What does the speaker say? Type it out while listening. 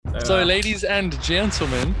So, ladies and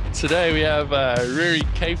gentlemen, today we have Rory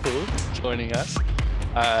Capel joining us,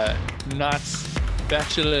 Knights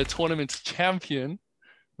Bachelor Tournament champion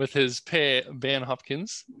with his pair, Ben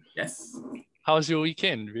Hopkins. Yes. How was your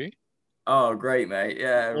weekend, Rory? Oh, great, mate.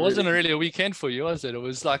 Yeah. It wasn't really a weekend for you, was it? It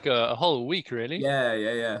was like a whole week, really.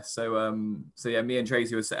 Yeah. So yeah, me and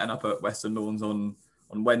Tracy were setting up at Western Lawns on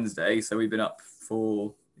Wednesday. So we've been up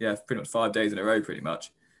for pretty much 5 days in a row, pretty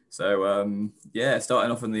much. So yeah,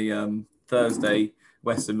 starting off on the Thursday,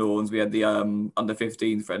 Western Lawns, we had the under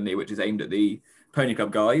 15 friendly, which is aimed at the Pony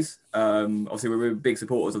Club guys. Obviously, we're big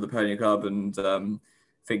supporters of the Pony Club, and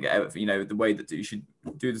think the way that you should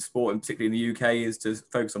do the sport, and particularly in the UK, is to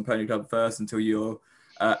focus on Pony Club first until you're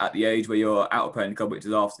at the age where you're out of Pony Club, which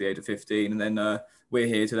is after the age of 15, and then we're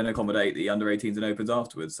here to then accommodate the under 18s and opens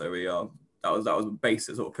afterwards. So we are that was based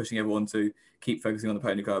at sort of pushing everyone to keep focusing on the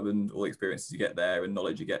Pony Club and all the experiences you get there and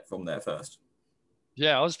knowledge you get from there first.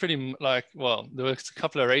 Yeah, I was pretty there were a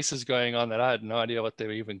couple of races going on that I had no idea what they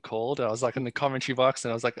were even called. I was like in the commentary box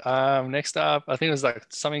and I was like, next up, I think it was like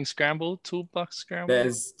something scrambled, toolbox scramble.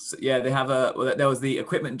 They have there was the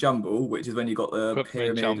equipment jumble, which is when you got the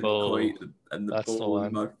pyramid jumble, and the coin and the ball and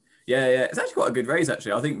the mug. Yeah. It's actually quite a good race,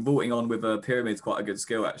 actually. I think vaulting on with a pyramid is quite a good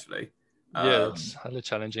skill, actually. Yeah, it's highly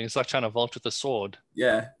challenging. It's like trying to vault with a sword.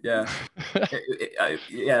 Yeah. That's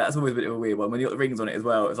always a bit of a weird one. When you got the rings on it as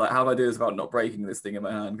well, it's like, how do I do this without not breaking this thing in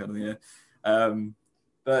my hand, kind of thing.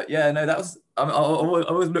 But yeah, no, that was. I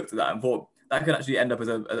always looked at that and thought that could actually end up as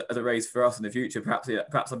a race for us in the future. Perhaps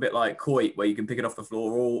a bit like quoit, where you can pick it off the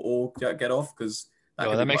floor or get off, because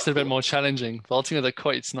that makes it a bit more challenging. Vaulting with a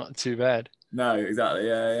quoit's not too bad. No, exactly.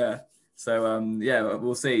 Yeah. So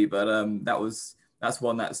we'll see. But that's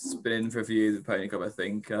one that's been in for a few years with Pony Club, I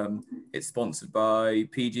think. It's sponsored by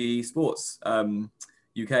PG Sports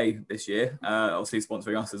UK this year, obviously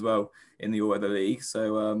sponsoring us as well in the All Weather League.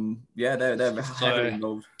 So they're heavily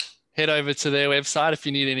involved. Head over to their website if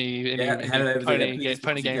you need any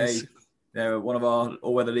pony games. They're one of our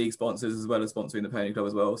All Weather League sponsors, as well as sponsoring the Pony Club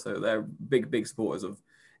as well. So they're big supporters of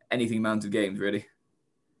anything mounted games, really.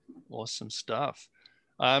 Awesome stuff.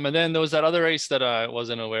 And then there was that other race that I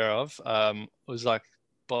wasn't aware of. It was like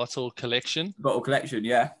bottle collection. Bottle collection,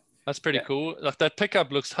 yeah. That's pretty cool. Like that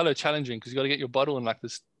pickup looks hella challenging because you got to get your bottle in like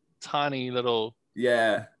this tiny little.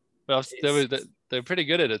 Yeah. But they're pretty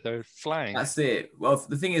good at it. They're flying. That's it. Well,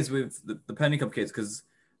 the thing is with the Pony Club kids, because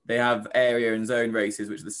they have area and zone races,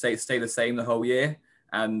 which stay the same the whole year.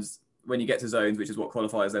 And when you get to zones, which is what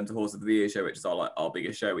qualifies them to Horse of the Year show, which is our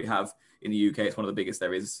biggest show we have in the UK. It's one of the biggest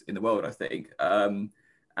there is in the world, I think.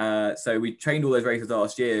 So we trained all those races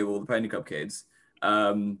last year, all the Pony Club kids.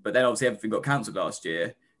 But then obviously everything got cancelled last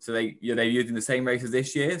year. So they're using the same races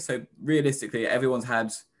this year. So realistically, everyone's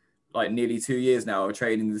had like nearly 2 years now of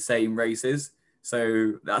training the same races.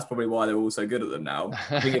 So that's probably why they're all so good at them now.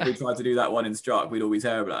 I think if we tried to do that one in Struck, we'd all be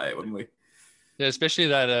terrible at it, wouldn't we? Yeah, especially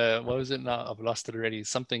that, what was it now? I've lost it already.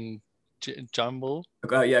 Something jumble.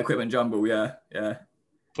 Equipment jumble, yeah.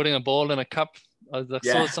 Putting a ball in a cup. I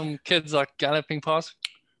saw some kids like galloping past.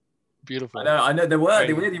 Beautiful. I know they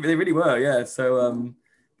really were, yeah. So,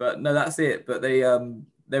 but no, that's it. But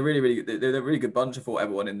they're really they're a really good bunch. I thought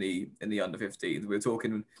everyone in the under 15s. We were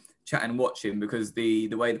talking, chatting, watching, because the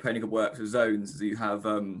way the Pony Club works with zones is you have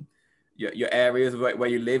your areas where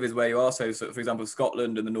you live is where you are. So for example,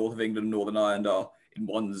 Scotland and the north of England and Northern Ireland are in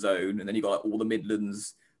one zone, and then you got like all the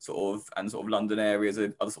Midlands sort of London areas are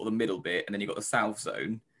the sort of the middle bit, and then you got the South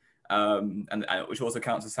zone, and which also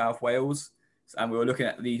counts as South Wales. And we were looking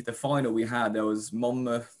at the final we had. There was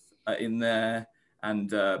Monmouth in there, and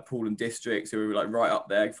Poole and Districts, who were like right up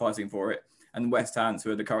there fighting for it, and West Hants,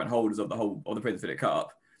 who are the current holders of the Prince Philip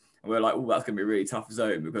Cup. And we were like, oh, that's going to be a really tough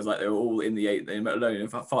zone, because like they were all in the 8th, alone,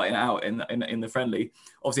 fighting out in the friendly.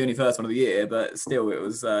 Obviously, only first one of the year, but still,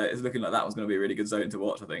 it's looking like that was going to be a really good zone to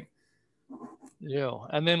watch, I think. Yeah,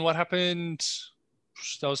 and then what happened?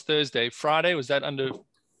 That was Thursday. Friday, was that under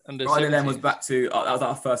Friday 17? Then was back to that was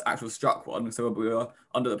our first actual Struck one. So we were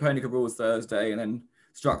under the Pony Club rules Thursday, and then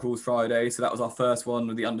Struck rules Friday. So that was our first one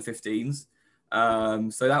with the under 15s.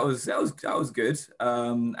 So that was good.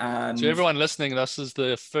 And to everyone listening, this is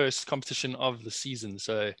the first competition of the season.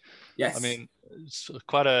 So yes, I mean, it's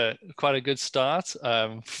quite a good start.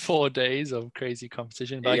 4 days of crazy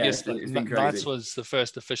competition. But I guess Knights was the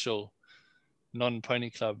first official non-Pony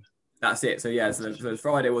Club. That's it. So yeah, so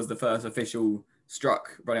Friday was the first official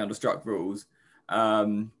Struck, running under Struck rules.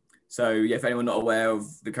 So yeah, if anyone not aware of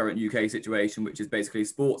the current UK situation, which is basically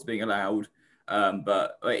sports being allowed,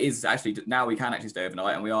 but it is actually now we can actually stay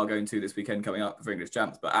overnight, and we are going to this weekend coming up for English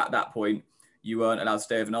Champs. But at that point, you weren't allowed to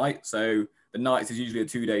stay overnight. So the nights is usually a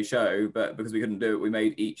 2-day show, but because we couldn't do it, we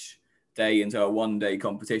made each day into a 1-day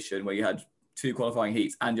competition where you had 2 qualifying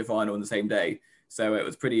heats and your final on the same day. So it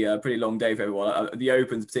was pretty long day for everyone. The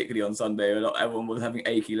Opens, particularly on Sunday, everyone was having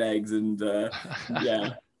achy legs, and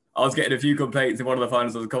yeah, I was getting a few complaints in one of the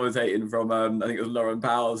finals. I was commentating from I think it was Lauren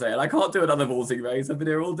Powell saying, "I can't do another vaulting race. I've been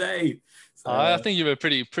here all day." So, I think you were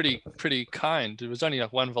pretty kind. It was only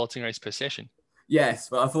like 1 vaulting race per session. Yes,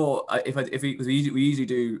 but I thought because we usually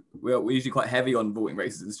do, we're usually quite heavy on vaulting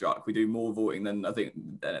races in Struck. We do more vaulting than I think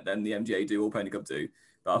than the MGA do or Pony Club do.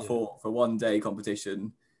 But I thought for 1-day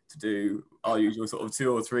competition to do our usual sort of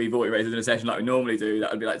 2 or 3 vaulting races in a session like we normally do,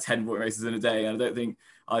 that would be like 10 vaulting races in a day. And I don't think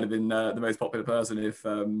I'd have been the most popular person if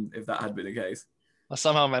that had been the case. I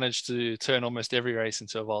somehow managed to turn almost every race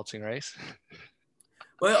into a vaulting race.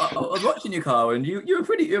 Well, I was watching you, Carl, and you were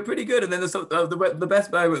pretty good. And then the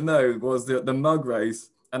best moment though was the mug race,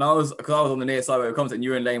 and I was on the near side where we were commenting.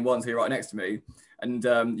 You were in lane 1, so you're right next to me, and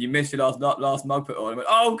you missed your last mug put on. I went,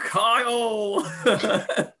 "Oh, Kyle!"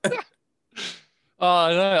 Oh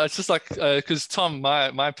no, it's just like because Tom,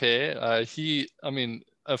 my pair, if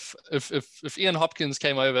Ian Hopkins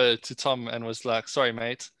came over to Tom and was like, "Sorry,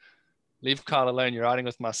 mate, leave Kyle alone. You're riding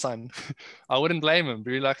with my son," I wouldn't blame him.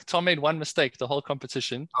 But like, Tom made 1 mistake the whole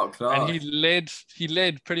competition, and he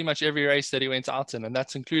led pretty much every race that he went out in, and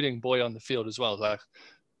that's including Boy on the field as well. Like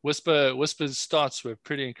Whisper's starts were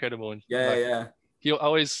pretty incredible. And yeah. He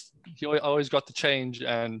always got the change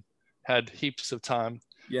and had heaps of time.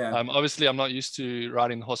 Yeah. Obviously, I'm not used to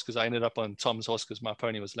riding the horse because I ended up on Tom's horse because my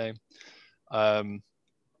pony was lame.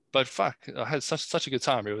 But fuck, I had such a good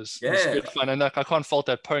time. It was good fun, and like I can't fault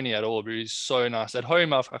that pony at all. But he's so nice. At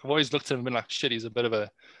home, I've always looked at him and been like, shit, he's a bit of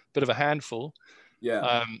a handful.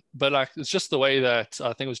 Yeah. But like it's just the way that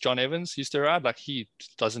I think it was John Evans used to ride. Like he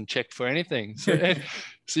doesn't check for anything, so you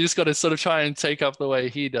just got to sort of try and take up the way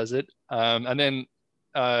he does it. And then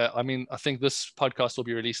I think this podcast will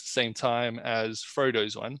be released the same time as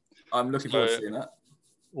Frodo's one. I'm looking forward to seeing that.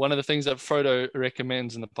 One of the things that Frodo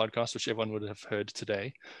recommends in the podcast, which everyone would have heard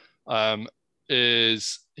today,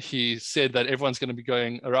 is he said that everyone's going to be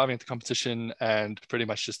arriving at the competition and pretty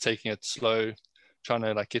much just taking it slow, trying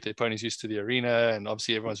to like get their ponies used to the arena, and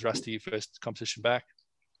obviously everyone's rusty first competition back.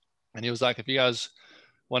 And he was like, if you guys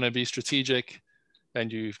want to be strategic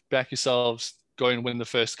and you back yourselves, go and win the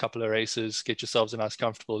first couple of races, get yourselves a nice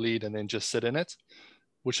comfortable lead, and then just sit in it,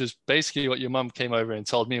 which is basically what your mum came over and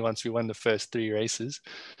told me once we won the first 3 races.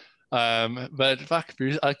 But fuck,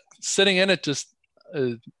 sitting in it just,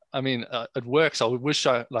 it works. I would wish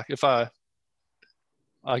I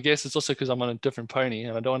guess it's also because I'm on a different pony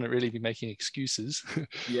and I don't want to really be making excuses.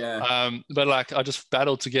 Yeah. But like I just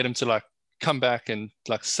battled to get him to like come back and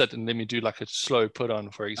like sit and let me do like a slow put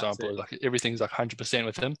on, for example. Like everything's like 100%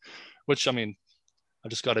 with him, which I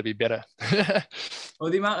just got to be better.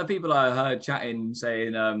 Well, the amount of people I heard chatting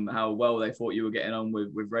saying how well they thought you were getting on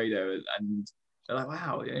with Rado, and they're like,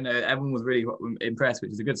 wow, everyone was really impressed,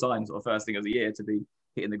 which is a good sign, sort of first thing of the year to be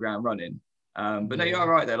hitting the ground running. But no, you're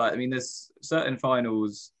right there. Like, there's certain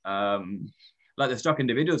finals, like the Struck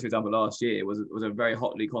Individuals, for example, last year was a very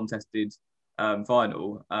hotly contested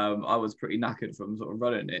final. I was pretty knackered from sort of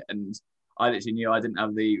running it, and I literally knew I didn't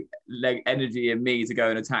have the leg energy in me to go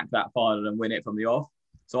and attack that final and win it from the off.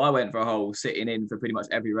 So I went for a whole sitting in for pretty much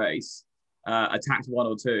every race, attacked 1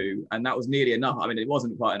 or 2, and that was nearly enough. It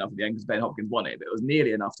wasn't quite enough at the end because Ben Hopkins won it, but it was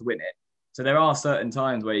nearly enough to win it. So there are certain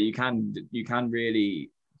times where you can really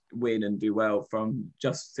win and do well from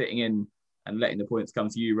just sitting in and letting the points come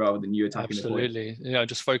to you rather than you attacking the points. Absolutely.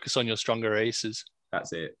 Just focus on your stronger races.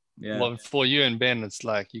 That's it. Yeah. Well, for you and Ben, it's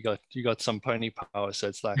like you got some pony power, so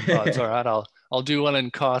it's like, oh, it's all right. I'll do one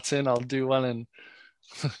in karting. I'll do one in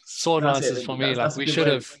sword lances for me. Like we should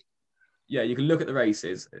have. Yeah, you can look at the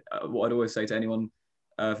races. What I'd always say to anyone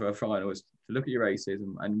for a final is to look at your races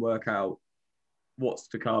and work out what's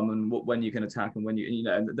to come and when you can attack and when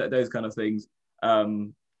and those kind of things.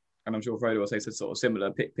 And I'm sure Frodo will say sort of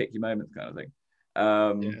similar, pick your moments kind of thing.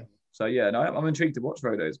 So yeah, no, I'm intrigued to watch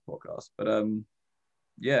Frodo's podcast, but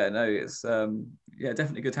it's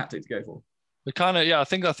definitely a good tactic to go for. We kind of, I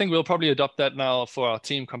think we'll probably adopt that now for our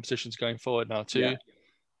team competitions going forward now too.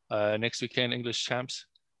 Next weekend, English champs.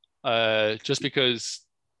 Just because,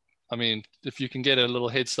 if you can get a little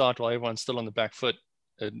head start while everyone's still on the back foot,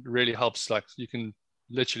 it really helps. Like you can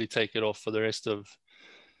literally take it off for the rest of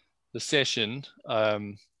the session.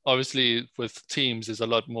 Obviously, with teams, there's a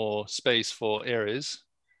lot more space for errors.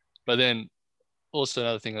 But then also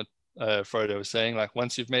another thing that Frodo was saying, like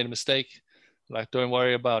once you've made a mistake, like don't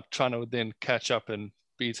worry about trying to then catch up and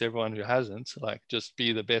beat everyone who hasn't. Like just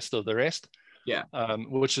be the best of the rest. Yeah.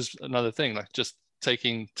 Which is another thing. Like just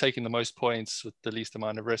taking the most points with the least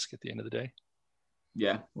amount of risk at the end of the day.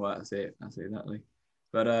 Yeah, well, that's it exactly.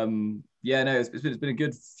 But yeah, no, it's been a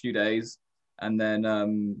good few days, and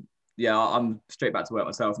then yeah, I'm straight back to work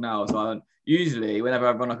myself now. So usually, whenever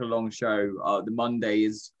I run like a long show, the Monday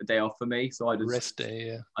is a day off for me. So I just rest day.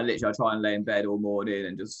 Yeah. I try and lay in bed all morning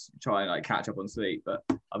and just try and like catch up on sleep. But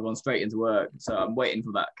I've gone straight into work, so I'm waiting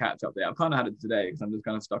for that catch up day. I've kind of had it today because I'm just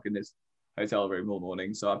kind of stuck in this hotel room all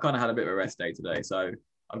morning. So I've kind of had a bit of a rest day today. So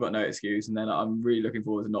I've got no excuse, and then I'm really looking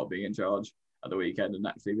forward to not being in charge at the weekend and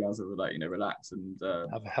actually be able to like relax and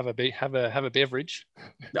have a beverage.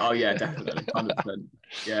 Oh yeah, definitely, 100%.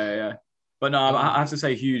 Yeah. But no, I have to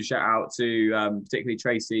say huge shout out to particularly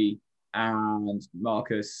Tracy and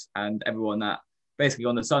Marcus and everyone that basically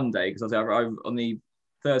on the Sunday, because I on the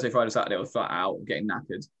Thursday, Friday, Saturday I was flat out getting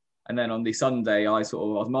knackered, and then on the Sunday I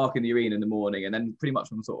was marking the arena in the morning, and then pretty much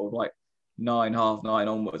from sort of like 9, half 9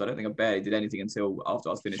 onwards, I don't think I barely did anything until after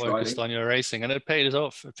I was finished focused riding. on your racing, and it paid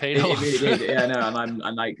off. It really did. Yeah, no,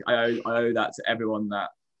 and I owe that to everyone that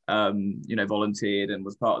volunteered and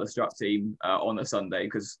was part of the Struck team on a Sunday,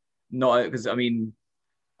 because I mean,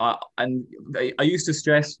 I used to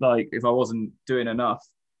stress like if I wasn't doing enough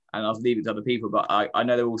and I was leaving it to other people, but I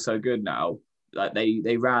know they're all so good now. Like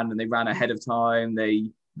they ran ahead of time. They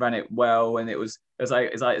ran it well, and it's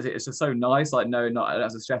just so nice. Like no, not I don't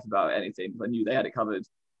have to stress about anything. I knew they had it covered,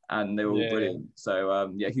 and they were all brilliant. So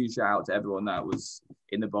yeah, huge shout out to everyone that was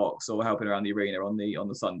in the box or helping around the arena on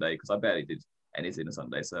the Sunday, because I barely did anything on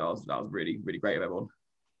Sunday. So that was really really great of everyone.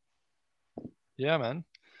 Yeah, man.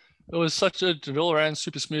 It was it all ran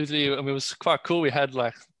super smoothly. I mean, it was quite cool. We had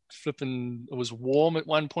like flipping. It was warm at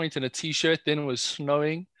one point in a t-shirt. Then it was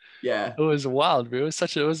snowing. Yeah, it was wild, bro.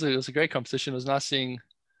 It was a great competition. It was nice seeing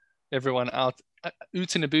everyone out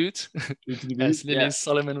in a boot, as Lily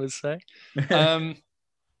Solomon would say. And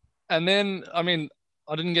then, I mean,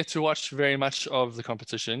 I didn't get to watch very much of the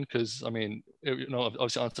competition because, I mean,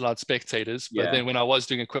 obviously aren't allowed spectators. But then when I was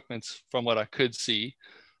doing equipment, from what I could see,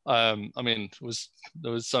 I mean,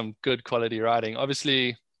 there was some good quality riding.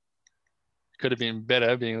 Obviously, could have been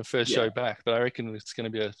better being the first show back, but I reckon it's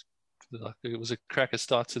going to be it was a cracker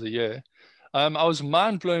start to the year. I was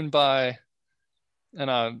mind blown by, and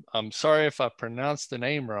I'm sorry if I pronounced the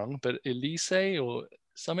name wrong, but Elise or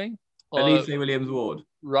something. Elise Williams Ward.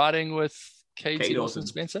 Riding with Katie Dawson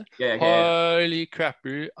Spencer. Yeah. Holy crap,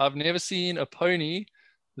 bro. I've never seen a pony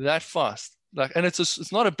that fast. Like, and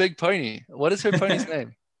it's not a big pony. What is her pony's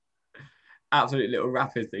name? Absolute little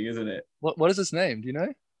rapid thing, isn't it? What is its name? Do you know?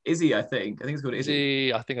 Izzy, I think it's called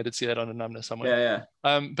Izzy. I think I did see that on a number somewhere.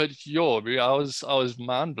 Yeah. But I was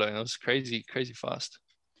mind blown. It was crazy fast.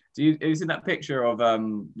 Have you seen that picture of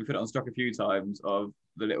we put it on Struck a few times of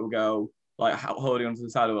the little girl like holding onto the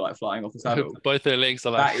saddle, like flying off the saddle? Both their legs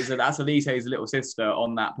are like. That's Elise's little sister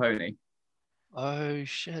on that pony. Oh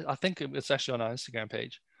shit! I think it's actually on our Instagram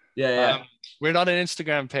page. Yeah. We're not an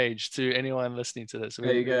Instagram page to anyone listening to this.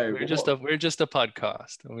 There you go. We're just a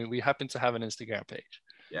podcast. I mean, we happen to have an Instagram page.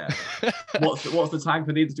 Yeah. What's the tag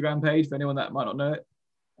for the Instagram page for anyone that might not know it?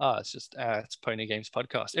 It's just it's Pony Games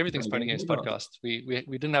Podcast. Everything's Pony Games Podcast. We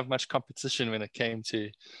didn't have much competition when it came to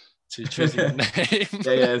choosing a name. Yeah.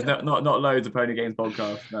 There's not loads of Pony Games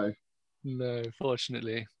Podcasts. No,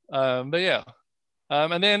 fortunately. But yeah.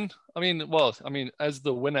 And then, I mean, as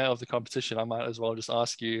the winner of the competition, I might as well just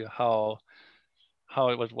ask you what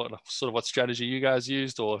strategy you guys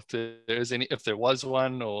used, or if there was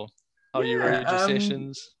one, or how you rode your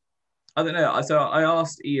sessions. I don't know. So I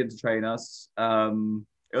asked Ian to train us.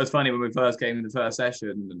 It was funny when we first came in the first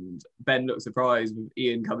session, and Ben looked surprised with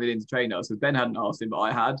Ian coming in to train us, because Ben hadn't asked him, but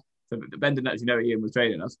I had. So Ben didn't actually know Ian was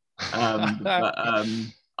training us. So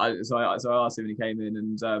I asked him when he came in,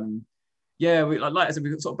 and yeah, like I said,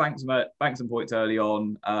 we sort of banked some points early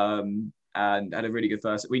on, and had a really good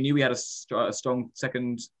first. We knew we had a strong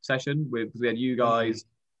second session because we had you guys,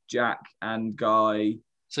 Jack and Guy.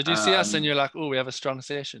 So do you see us and you're like, oh, we have a strong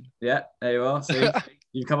session? Yeah, there you are. See,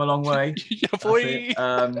 you've come a long way. Yeah, boy.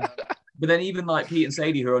 But then even like Pete and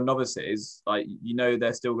Sadie, who are novices, like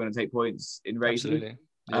they're still going to take points in racing. Absolutely.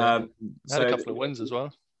 Yeah. Had a couple of wins as well.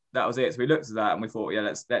 That was it. So we looked at that and we thought, yeah,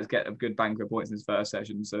 let's get a good bank of points in this first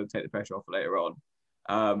session, so take the pressure off later on.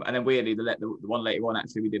 And then weirdly, the one later on,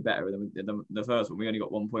 actually we did better than the first one. We only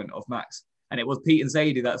got 1 point off max, and it was Pete and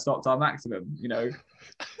Sadie that stopped our maximum.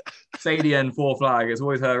 Sadie and 4 flag. It's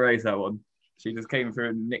always her race, that one. She just came through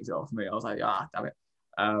and nicked it off me. I was like, damn it.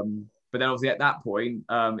 But then obviously at that point,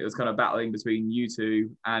 it was kind of battling between you two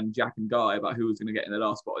and Jack and Guy about who was going to get in the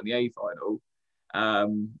last spot in the A final.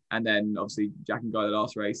 And then obviously Jack and Guy, the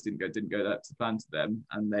last race didn't go to plan to them,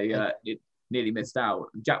 and they nearly missed out.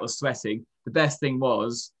 Jack was sweating. The best thing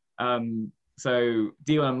was, so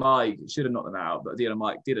Dion and Mike should have knocked them out, but Dion and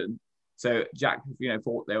Mike didn't. So Jack,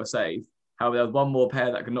 thought they were safe. However, there was one more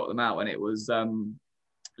pair that could knock them out, and it was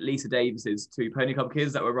Lisa Davis's 2 Pony Club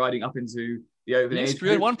kids that were riding up into the open age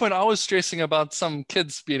group. At one point, I was stressing about some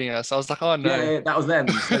kids beating us. I was like, oh no. Yeah, that was them.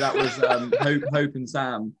 So that was Hope and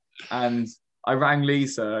Sam. And I rang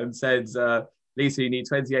Lisa and said, Lisa, you need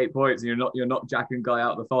 28 points, and you're not Jack and Guy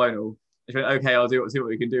out of the final. She went, okay, I'll see what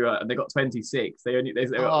we can do. And they got 26. They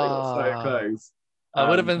got so close. It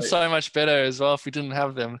would have been so much better as well if we didn't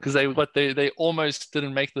have them, because they almost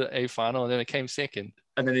didn't make the A final, and then they came second.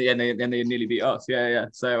 And then they nearly beat us. Yeah.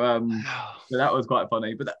 So so that was quite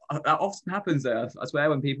funny. But that often happens there. I swear,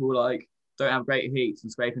 when people like don't have great heats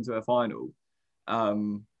and scrape into a final,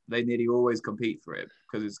 they nearly always compete for it,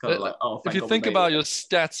 because it's kind of like, oh, if you think about your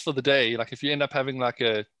stats for the day, like if you end up having like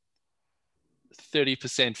a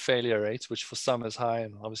 30% failure rate, which for some is high,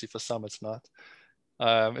 and obviously for some it's not.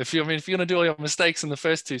 If you're going to do all your mistakes in the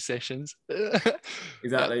first 2 sessions,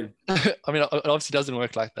 exactly. I mean, it obviously doesn't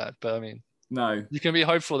work like that, but I mean, no, you can be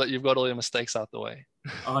hopeful that you've got all your mistakes out the way.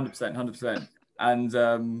 100%.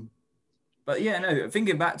 And but yeah, no,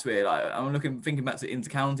 thinking back to it, like thinking back to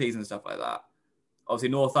inter-counties and stuff like that. Obviously,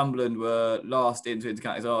 Northumberland were last into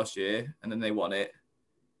inter-counties last year, and then they won it.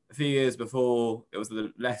 A few years before, it was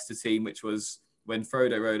the Leicester team, which was when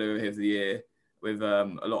Frodo rode over here for the year, with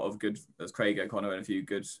a lot of good, there's Craig O'Connor and a few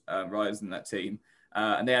good riders in that team.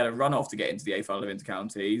 And they had a run-off to get into the A final of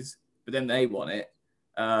inter-counties, but then they won it.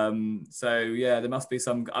 So yeah, there must be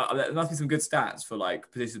some good stats for like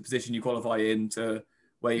position you qualify into,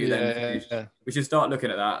 where you then finish. Yeah. We should start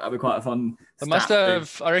looking at that. That'd be quite a fun. It must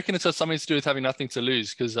have. I reckon it's got something to do with having nothing to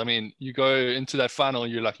lose. Because I mean, you go into that final,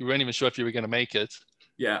 you weren't even sure if you were going to make it.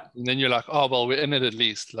 Yeah. And then you're like, oh well, we're in it at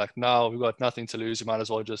least. Like now we've got nothing to lose. You might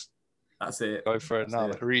as well just. That's it. Go for it now.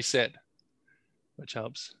 Like reset, which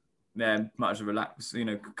helps. Yeah, might as well relax.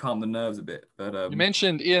 Calm the nerves a bit. But you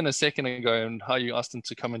mentioned Ian a second ago and how you asked him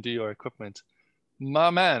to come and do your equipment.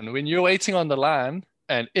 My man, when you're waiting on the line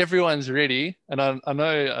and everyone's ready, and I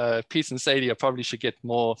know Pete and Sadie probably should get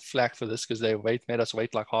more flack for this, because they made us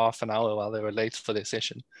wait like half an hour while they were late for their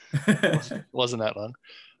session. wasn't that long.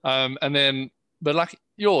 But like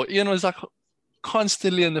Ian was like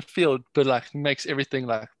constantly in the field, but like makes everything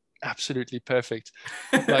like absolutely perfect.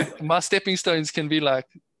 Like my stepping stones can be like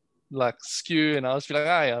skew, and I was like, oh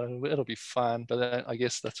yeah, it'll be fine. But then I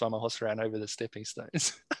guess that's why my horse ran over the stepping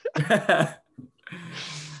stones.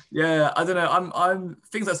 Yeah, I don't know. I'm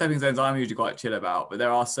things like stepping stones I'm usually quite chill about, but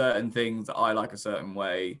there are certain things that I like a certain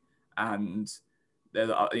way, and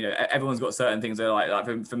there's everyone's got certain things they like.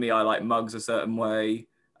 Like for me, I like mugs a certain way.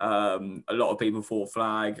 A lot of people fall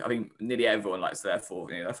flag. I think nearly everyone likes their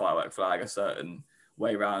firework flag a certain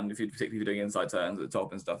way around, particularly if you're doing inside turns at the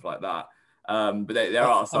top and stuff like that. But there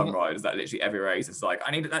are some riders that literally every race it's like,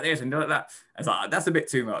 I need it like this and do it like that. It's like, that's a bit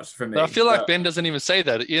too much for me. But I feel like Ben doesn't even say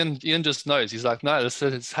that. Ian just knows. He's like, no,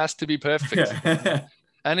 this has to be perfect. Yeah.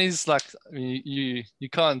 And he's like, I mean, you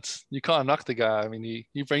can't knock the guy. I mean,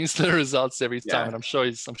 he brings the results every time, and I'm sure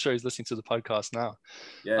he's listening to the podcast now.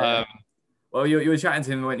 Yeah. Well, you were chatting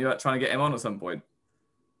to him when you were trying to get him on at some point.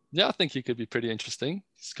 Yeah, I think he could be pretty interesting.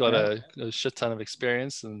 He's got a shit ton of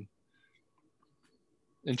experience and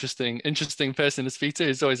interesting person to speak to.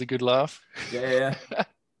 He's always a good laugh. Yeah.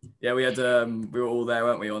 We had we were all there,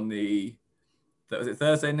 weren't we, on was it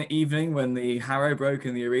Thursday evening when the Harrow broke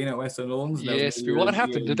in the arena at Western Lawns? Yes. What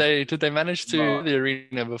happened? Did they manage to the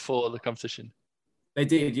arena before the competition? They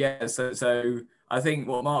did, yeah. So I think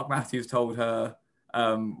what Mark Matthews told her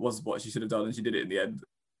was what she should have done, and she did it in the end.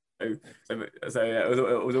 So yeah,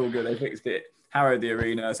 it was all good. They fixed it, harrowed the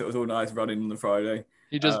arena, so it was all nice running on the Friday.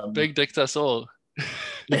 He just big dicked us all.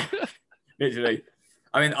 Yeah, literally.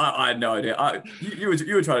 I mean, I had no idea. You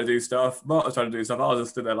were trying to do stuff. Mark was trying to do stuff. I was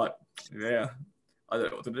just stood there like, yeah, I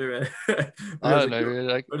don't know what to do. I don't know.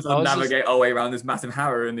 Like, we're just navigate our way around this massive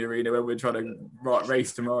harrow in the arena when we're trying to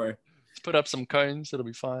race tomorrow. Just put up some cones. It'll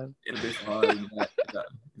be fine. It'll be fine. Yeah,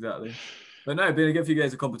 exactly. But no, been a good few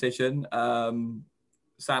days of competition.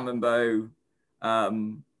 Sam and Bo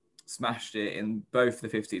smashed it in both the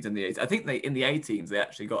 15s and the 18s. I think in the 18s they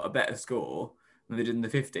actually got a better score than they did in the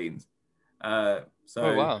 15s.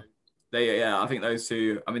 Oh wow! I think those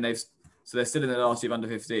two. I mean, they're still in the last year of under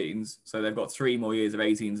 15s, so they've got 3 more years of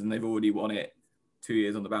 18s, and they've already won it 2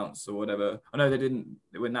 years on the bounce or whatever. I know they didn't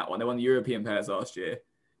win that one. They won the European pairs last year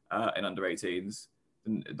in under 18s,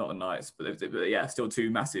 not the Knights, but yeah, still 2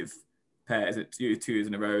 massive pairs at 2 years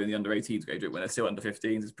in a row in the under 18s grade group when they're still under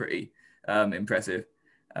 15s is pretty impressive.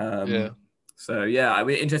 So yeah, it'll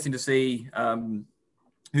be interesting to see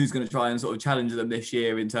who's going to try and sort of challenge them this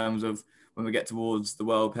year in terms of when we get towards the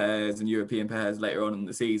world pairs and European pairs later on in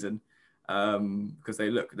the season, because they're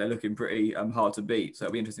looking pretty hard to beat. So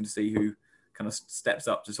it'll be interesting to see who kind of steps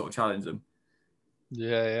up to sort of challenge them.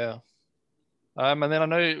 Yeah. And then I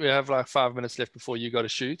know we have like 5 minutes left before you got to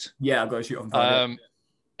shoot. Yeah, I've got to shoot on Friday.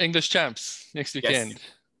 English champs next weekend. Yes.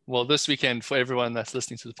 Well, this weekend for everyone that's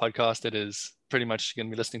listening to the podcast, it is pretty much going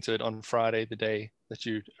to be listening to it on Friday, the day that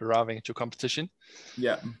you're arriving at your competition.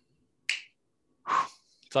 Yeah.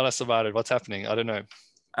 Tell us about it. What's happening? I don't know.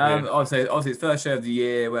 Obviously, it's first show of the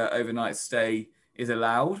year where overnight stay is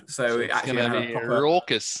allowed. So it It's actually going to has be a proper,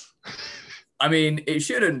 raucous. I mean, it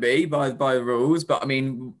shouldn't be by the rules, but I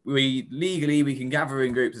mean, we can gather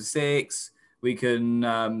in groups of 6. We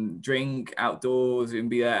can drink outdoors and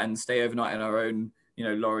be there and stay overnight in our own,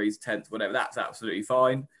 lorries, tents, whatever. That's absolutely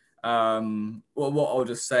fine. What I'll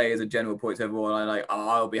just say as a general point to everyone,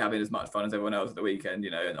 I'll be having as much fun as everyone else at the weekend,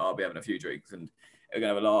 and I'll be having a few drinks and we're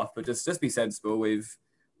gonna have a laugh. But just be sensible with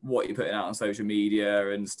what you're putting out on social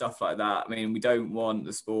media and stuff like that. I mean, we don't want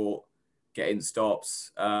the sport getting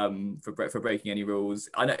stops for breaking any rules.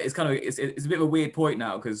 I know it's a bit of a weird point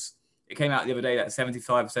now because it came out the other day that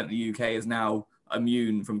 75% of the UK is now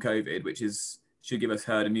immune from COVID, which should give us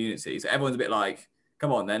herd immunity. So everyone's a bit like,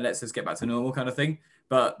 come on then, let's just get back to normal kind of thing.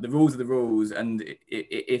 But the rules are the rules, and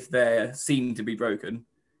if they're seen to be broken,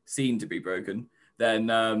 then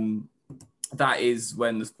that is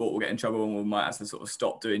when the sport will get in trouble and we might have to sort of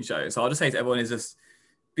stop doing shows. So I'll just say to everyone is just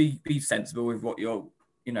be sensible with what you're,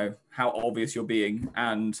 how obvious you're being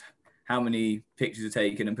and how many pictures are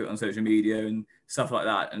taken and put on social media and stuff like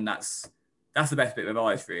that. And that's the best bit of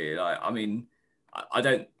advice, really. I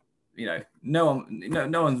don't, no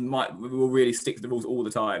one will really stick to the rules all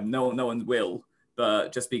the time. No one will,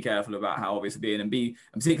 but just be careful about how obvious you're being, and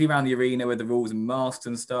particularly around the arena with the rules and masks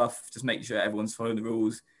and stuff. Just make sure everyone's following the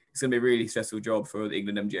rules. It's going to be a really stressful job for the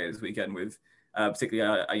England MGA this weekend with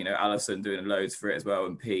particularly, Alison doing loads for it as well,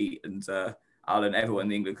 and Pete and Alan, everyone in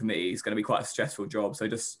the England committee. It's going to be quite a stressful job. So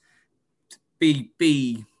just be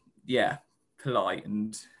polite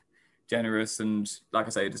and generous. And like I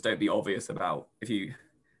say, just don't be obvious about if you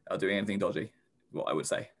are doing anything dodgy, what I would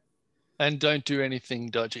say. And don't do anything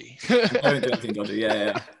dodgy. Don't do anything dodgy,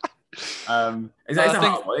 yeah. It's a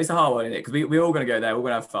hard one, isn't it? Because we're all going to go there. We're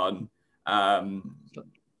going to have fun.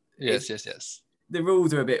 Yes. The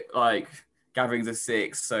rules are a bit like gatherings of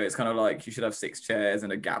 6, so it's kind of like you should have 6 chairs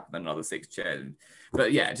and a gap and another 6 chairs.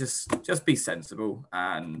 But yeah, just be sensible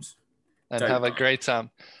and have a great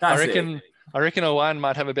time. I reckon Owen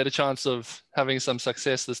might have a better chance of having some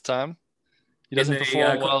success this time. He doesn't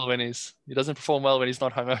perform well when he's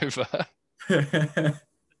not hungover.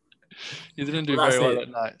 He didn't do very well at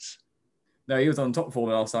night. No, he was on top form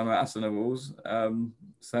last time at Aston Walls.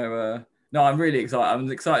 No, I'm really excited. I'm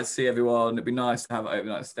excited to see everyone. It'd be nice to have an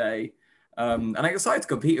overnight stay. And I'm excited to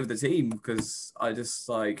compete with the team because I just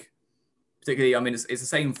particularly, I mean, it's the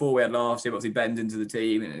same 4 we had last year, but obviously Ben's into the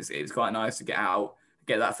team, and it's quite nice to get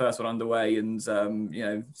that first one underway and,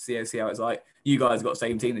 see how it's like. You guys got the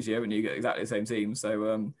same team this year, and you get exactly the same team.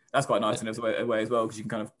 So that's quite nice in a way as well, because you can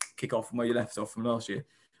kind of kick off from where you left off from last year,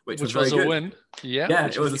 which was very good. A win. Yeah,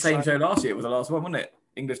 it was the same show last year. It was the last one, wasn't it?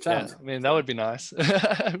 English champs. Yeah, I mean, that would be nice.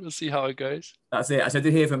 We'll see how it goes. That's it. I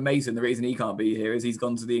did hear from Mason, the reason he can't be here is he's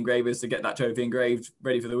gone to the engravers to get that trophy engraved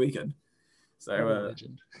ready for the weekend. So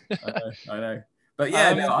I know. But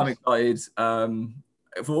yeah, I'm excited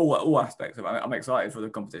for all aspects of it. I'm excited for the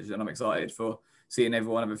competition. I'm excited for seeing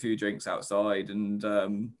everyone have a few drinks outside. And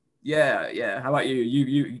yeah. How about you?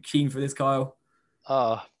 You keen for this, Kyle?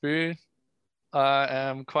 Boo. I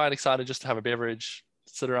am quite excited just to have a beverage,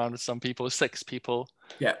 sit around with some people, 6 people.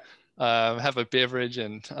 Yeah. Have a beverage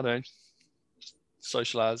and I don't know,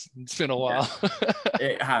 socialize. It's been a while. Yeah.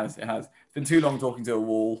 It has. It's been too long talking to a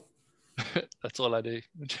wall. That's all I do.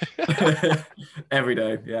 Every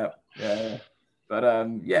day. Yeah.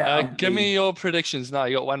 But give me your predictions now.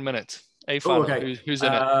 You got 1 minute. A final. Okay. Who's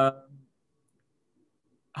in it?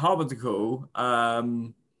 Hard to call.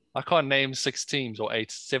 I can't name 6 teams or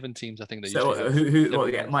 7 teams. I think they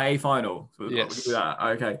usually my A final. So yes. We'll do that.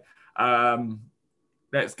 Okay.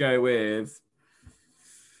 Let's go with.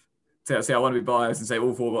 See, I want to be biased and say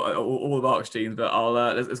all the Berkshire teams, but I'll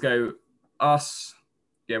let's go us.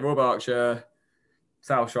 Yeah, Royal Berkshire,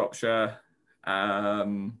 South Shropshire,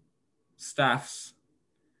 Staffs.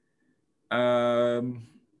 I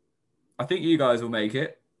think you guys will make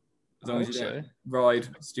it as long as you don't ride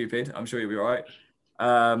stupid. I'm sure you'll be all right.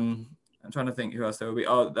 I'm trying to think who else there will be.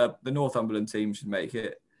 The Northumberland team should make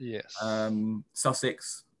it. Yes.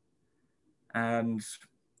 Sussex, and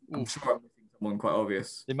I'm sure I'm missing someone quite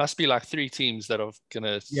obvious. There must be like 3 teams that are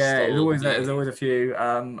gonna. Yeah, still there's always a few.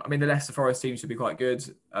 I mean, the Leicester Forest team should be quite good.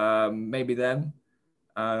 Maybe them.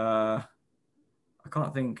 I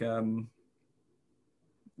can't think.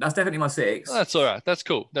 That's definitely my 6. Oh, that's all right. That's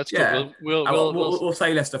cool. That's Yeah. cool. We'll We'll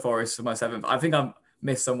say Leicester Forest for my 7th. I think I've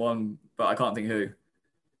missed someone, but I can't think who.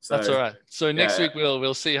 So, that's all right. So next yeah. week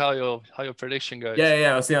we'll see how your prediction goes.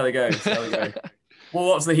 Yeah, we'll see how they go. Well,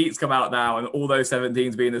 once the heats come out now and all those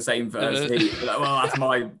 17s being the same first heat, like, well,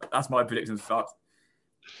 that's my predictions fucked.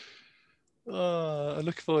 I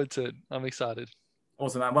look forward to it. I'm excited.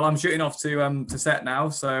 Awesome, man. Well, I'm shooting off to set now,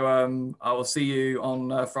 so I will see you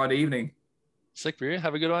on Friday evening. Sick, bro.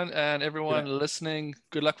 Have a good one, and everyone listening,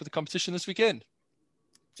 good luck with the competition this weekend.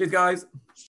 Cheers, guys.